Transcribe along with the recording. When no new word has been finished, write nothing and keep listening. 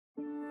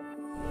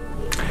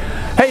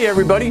Hey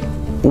everybody,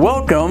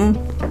 welcome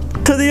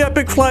to the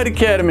Epic Flight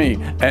Academy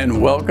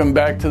and welcome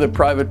back to the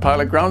Private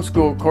Pilot Ground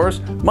School course.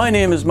 My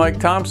name is Mike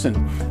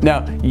Thompson.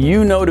 Now,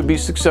 you know to be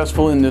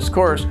successful in this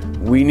course,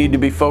 we need to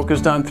be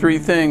focused on three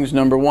things.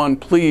 Number one,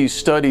 please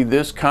study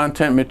this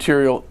content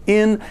material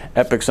in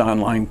Epic's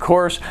online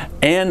course.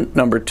 And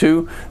number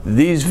two,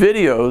 these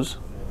videos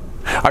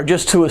are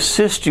just to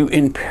assist you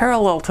in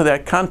parallel to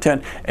that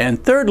content.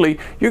 And thirdly,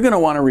 you're going to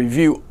want to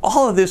review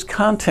all of this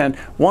content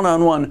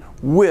one-on-one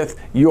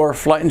with your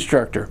flight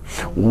instructor.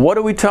 What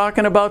are we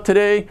talking about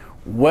today?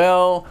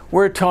 Well,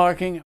 we're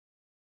talking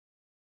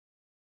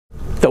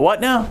the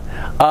what now?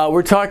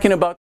 We're talking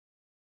about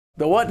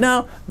the what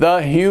now?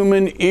 The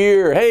human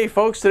ear. Hey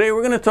folks, today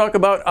we're going to talk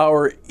about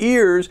our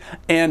ears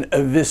and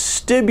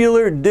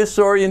vestibular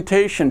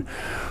disorientation.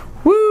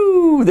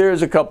 Woo!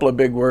 There's a couple of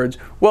big words.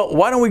 Well,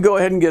 why don't we go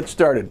ahead and get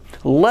started?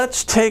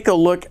 Let's take a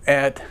look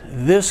at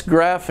this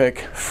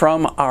graphic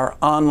from our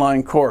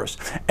online course.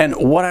 And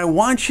what I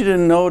want you to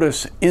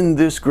notice in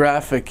this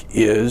graphic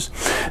is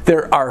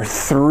there are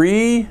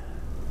three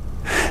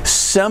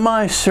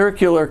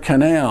semicircular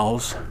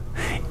canals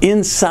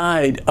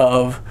inside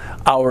of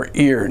our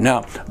ear.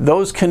 Now,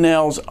 those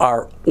canals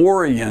are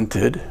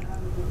oriented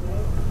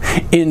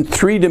in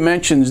three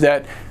dimensions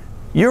that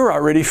you're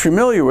already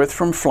familiar with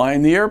from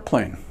flying the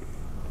airplane.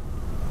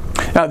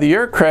 Now, the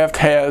aircraft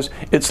has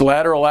its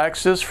lateral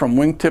axis from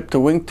wingtip to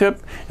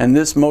wingtip, and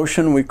this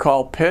motion we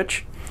call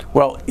pitch.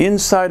 Well,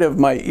 inside of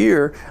my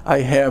ear, I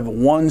have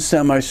one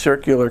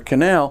semicircular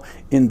canal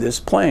in this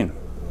plane.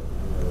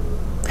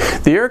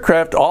 The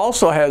aircraft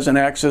also has an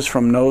axis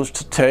from nose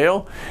to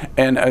tail,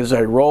 and as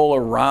I roll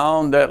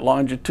around that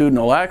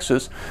longitudinal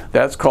axis,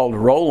 that's called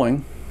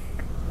rolling.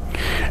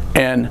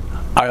 And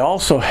I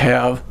also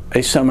have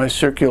a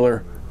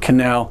semicircular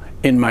canal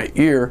in my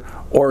ear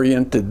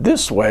oriented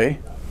this way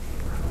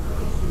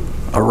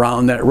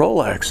around that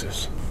roll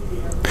axis.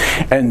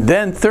 And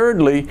then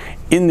thirdly,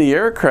 in the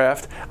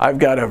aircraft, I've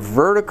got a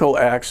vertical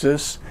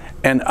axis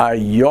and I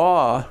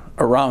yaw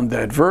around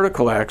that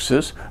vertical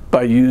axis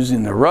by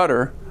using the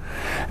rudder.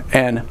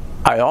 And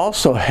I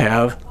also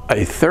have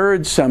a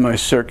third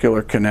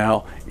semicircular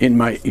canal in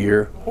my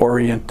ear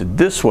oriented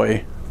this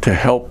way to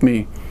help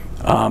me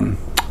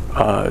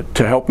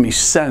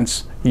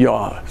sense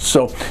yaw.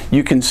 So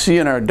you can see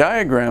in our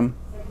diagram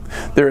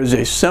there is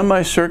a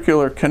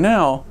semicircular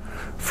canal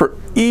for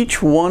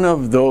each one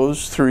of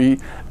those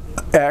three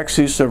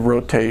axes of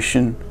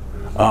rotation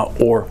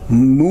or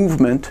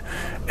movement.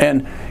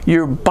 And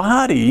your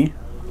body,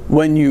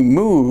 when you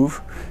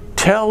move,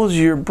 tells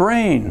your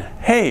brain,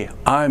 hey,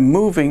 I'm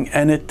moving,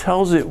 and it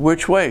tells it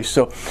which way.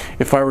 So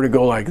if I were to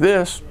go like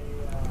this,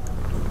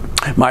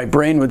 my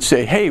brain would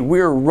say, hey,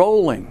 we're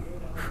rolling.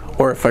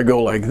 Or if I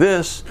go like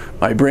this,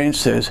 my brain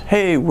says,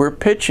 hey, we're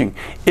pitching.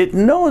 It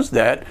knows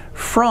that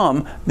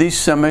from these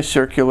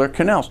semicircular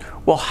canals.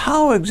 Well,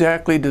 how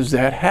exactly does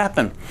that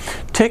happen?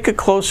 Take a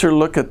closer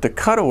look at the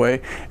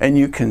cutaway and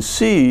you can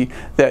see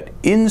that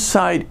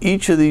inside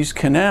each of these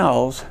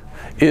canals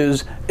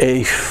is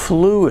a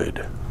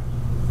fluid.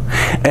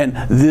 And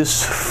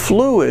this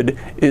fluid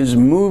is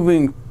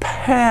moving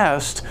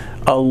past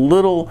a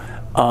little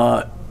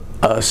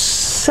a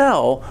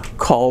cell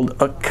called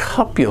a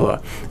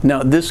cupula.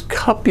 Now, this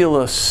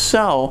cupula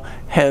cell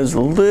has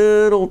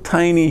little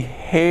tiny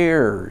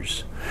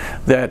hairs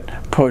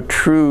that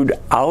protrude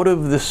out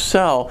of the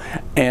cell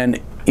and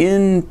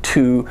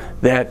into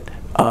that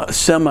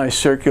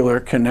semicircular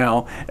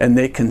canal, and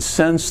they can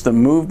sense the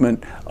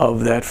movement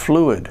of that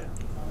fluid.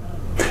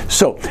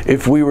 So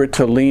if we were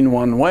to lean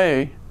one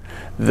way,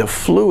 the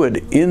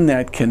fluid in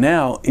that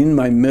canal in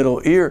my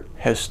middle ear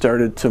has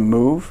started to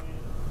move.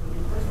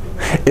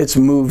 It's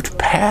moved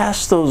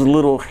past those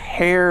little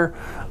hair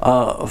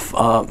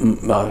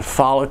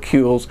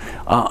follicles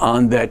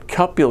on that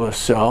cupula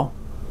cell,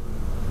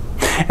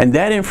 and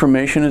that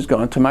information has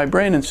gone to my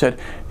brain and said,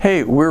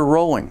 hey, we're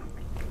rolling.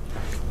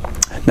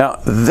 Now,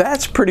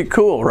 that's pretty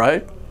cool,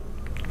 right?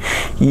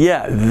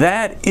 Yeah,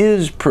 that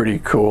is pretty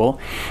cool,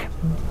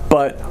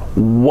 but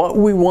what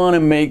we want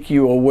to make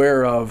you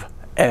aware of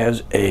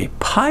as a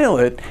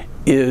pilot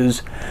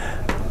is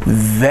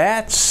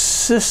that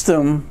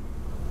system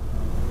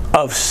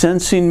of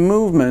sensing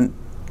movement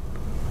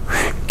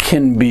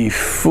can be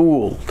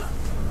fooled.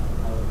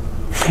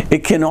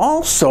 It can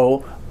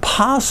also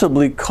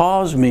possibly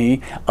cause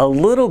me a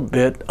little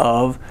bit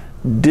of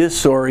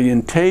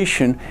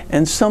disorientation,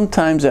 and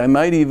sometimes I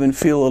might even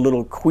feel a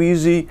little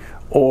queasy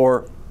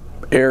or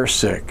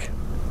airsick.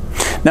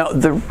 Now,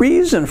 the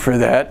reason for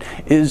that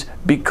is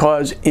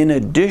because in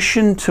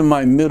addition to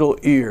my middle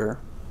ear,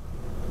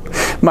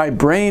 my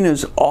brain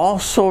is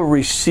also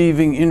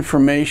receiving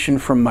information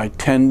from my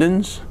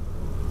tendons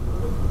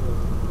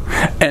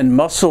and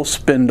muscle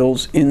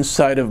spindles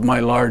inside of my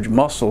large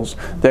muscles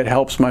that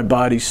helps my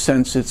body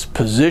sense its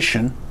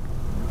position.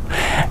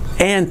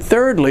 And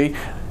thirdly,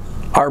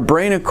 our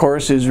brain, of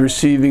course, is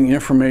receiving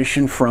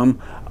information from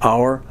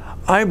our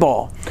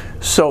eyeball.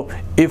 So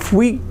if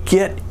we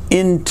get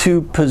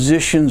into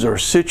positions or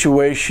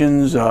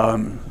situations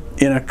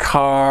in a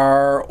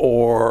car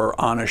or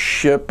on a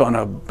ship on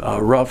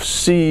a rough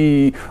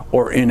sea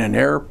or in an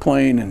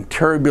airplane in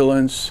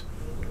turbulence.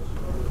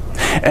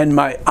 And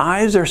my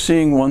eyes are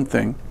seeing one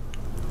thing.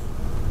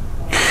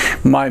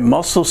 My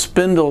muscle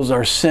spindles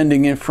are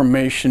sending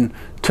information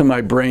to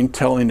my brain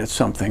telling it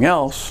something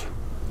else.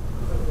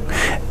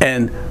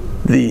 And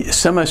the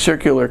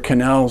semicircular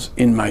canals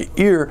in my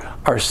ear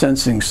are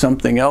sensing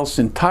something else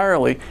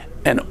entirely.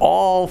 And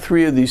all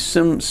three of these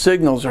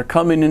signals are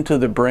coming into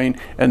the brain,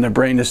 and the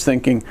brain is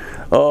thinking,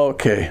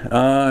 okay,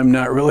 I'm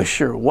not really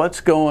sure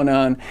what's going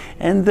on.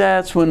 And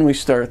that's when we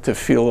start to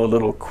feel a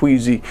little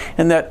queasy,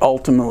 and that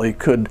ultimately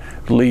could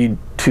lead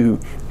to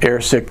air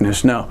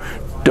sickness. Now,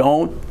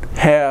 don't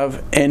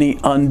have any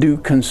undue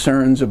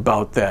concerns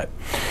about that.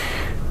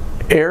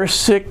 Air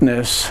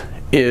sickness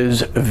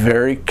is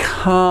very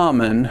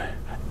common,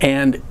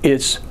 and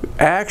it's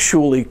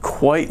actually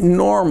quite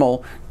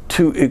normal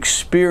to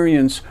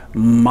experience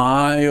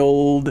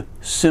mild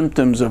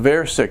symptoms of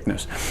air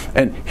sickness.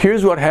 And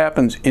here's what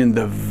happens in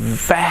the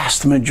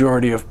vast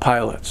majority of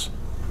pilots.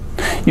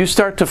 You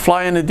start to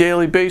fly on a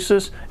daily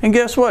basis, and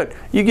guess what?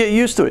 You get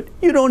used to it.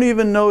 You don't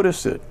even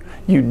notice it.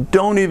 You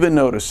don't even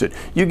notice it.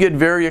 You get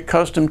very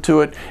accustomed to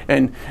it,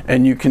 and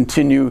you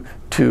continue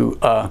to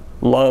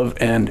love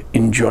and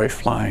enjoy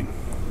flying.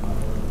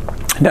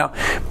 Now,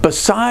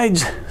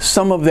 besides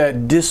some of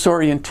that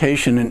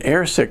disorientation and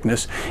air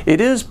sickness,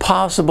 it is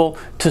possible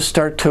to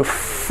start to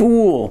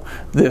fool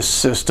this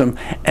system,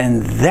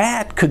 and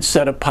that could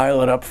set a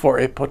pilot up for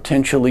a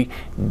potentially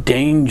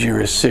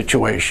dangerous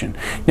situation.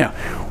 Now,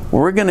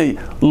 we're going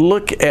to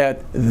look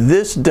at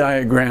this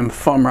diagram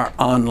from our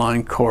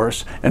online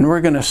course, and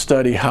we're going to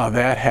study how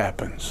that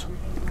happens.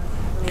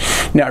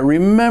 Now,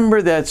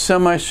 remember that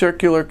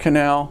semicircular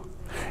canal?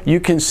 You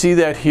can see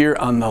that here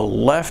on the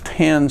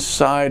left-hand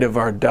side of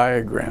our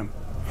diagram.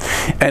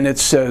 And it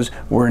says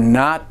we're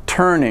not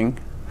turning,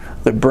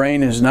 the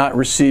brain is not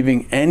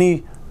receiving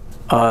any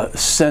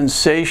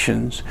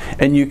sensations,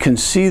 and you can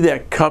see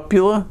that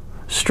cupula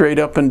straight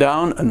up and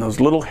down, and those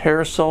little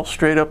hair cells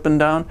straight up and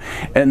down,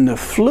 and the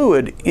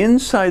fluid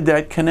inside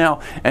that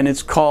canal, and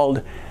it's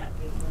called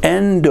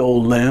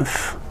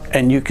endolymph,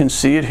 and you can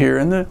see it here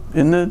in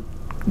the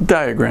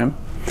diagram.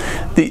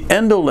 The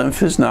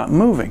endolymph is not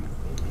moving.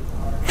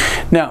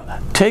 Now,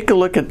 take a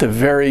look at the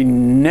very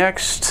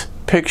next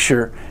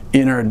picture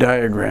in our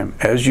diagram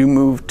as you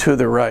move to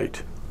the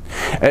right.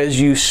 As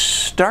you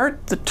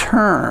start the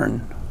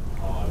turn,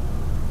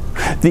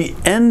 the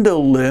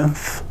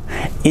endolymph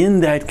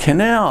in that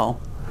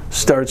canal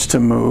starts to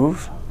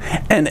move,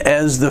 and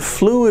as the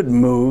fluid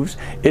moves,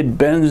 it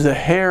bends the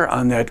hair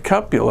on that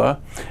cupula,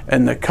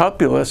 and the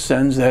cupula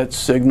sends that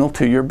signal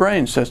to your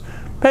brain, says,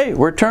 hey,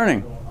 we're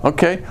turning,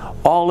 okay,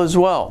 all is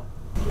well.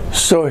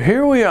 So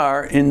here we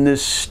are in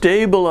this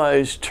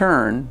stabilized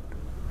turn,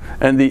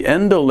 and the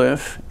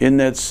endolymph in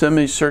that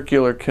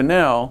semicircular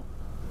canal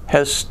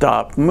has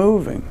stopped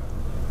moving.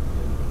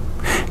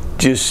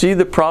 Do you see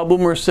the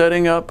problem we're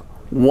setting up?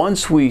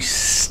 Once we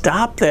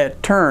stop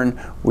that turn,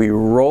 we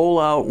roll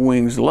out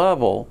wings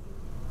level.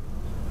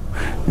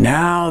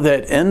 Now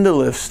that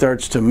endolymph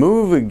starts to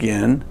move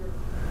again,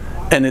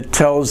 and it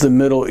tells the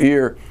middle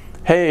ear,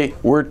 hey,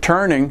 we're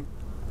turning.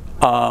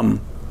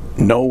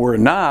 No, we're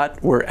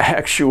not. We're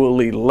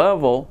actually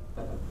level.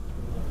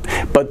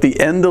 But the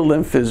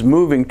endolymph is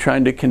moving,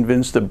 trying to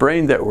convince the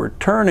brain that we're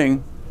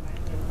turning.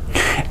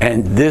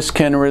 And this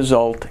can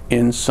result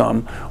in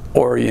some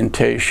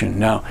orientation.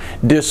 Now,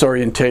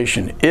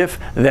 disorientation. If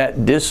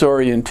that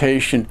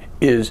disorientation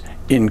is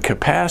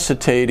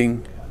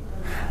incapacitating,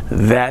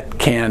 that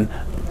can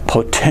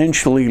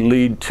potentially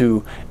lead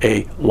to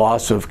a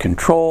loss of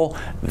control.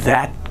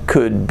 That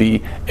could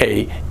be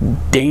a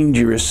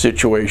dangerous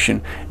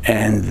situation,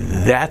 and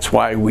that's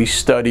why we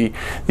study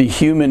the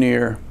human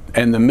ear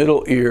and the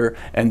middle ear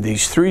and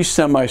these three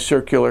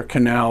semicircular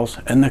canals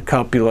and the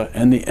cupula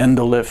and the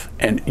endolymph,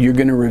 and you're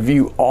going to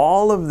review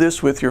all of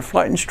this with your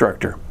flight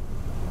instructor.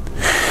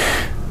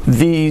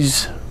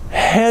 These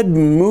head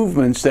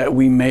movements that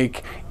we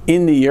make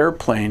in the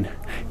airplane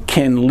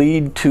can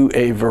lead to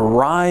a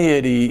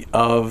variety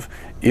of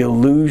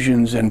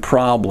illusions and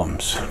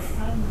problems.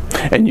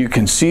 And you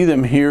can see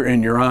them here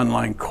in your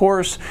online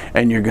course,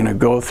 and you're going to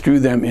go through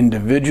them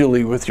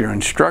individually with your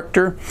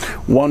instructor.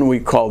 One we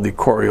call the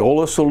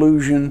Coriolis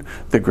illusion,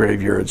 the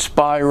graveyard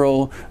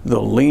spiral, the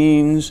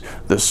leans,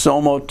 the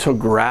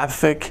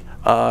somatographic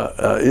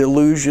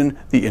illusion,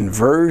 the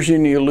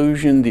inversion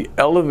illusion, the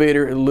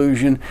elevator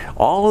illusion.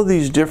 All of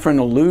these different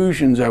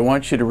illusions I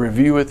want you to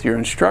review with your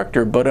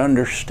instructor, but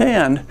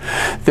understand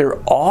they're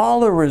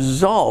all a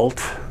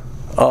result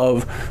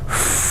of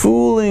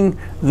fooling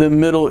the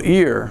middle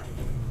ear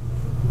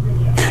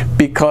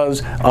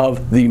because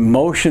of the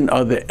motion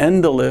of the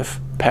endolymph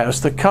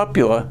past the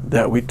cupula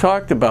that we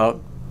talked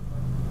about,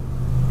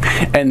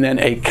 and then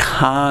a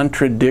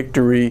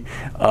contradictory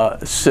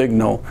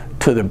signal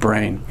to the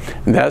brain.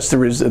 And that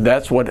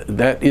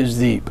is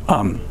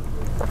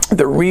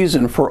the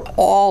reason for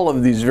all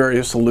of these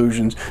various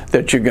illusions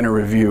that you're going to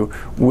review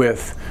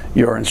with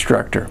your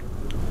instructor.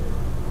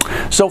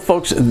 So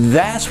folks,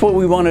 that's what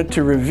we wanted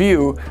to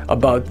review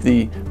about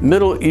the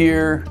middle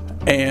ear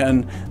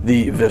and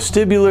the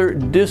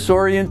vestibular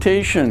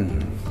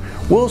disorientation.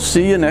 We'll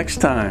see you next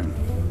time.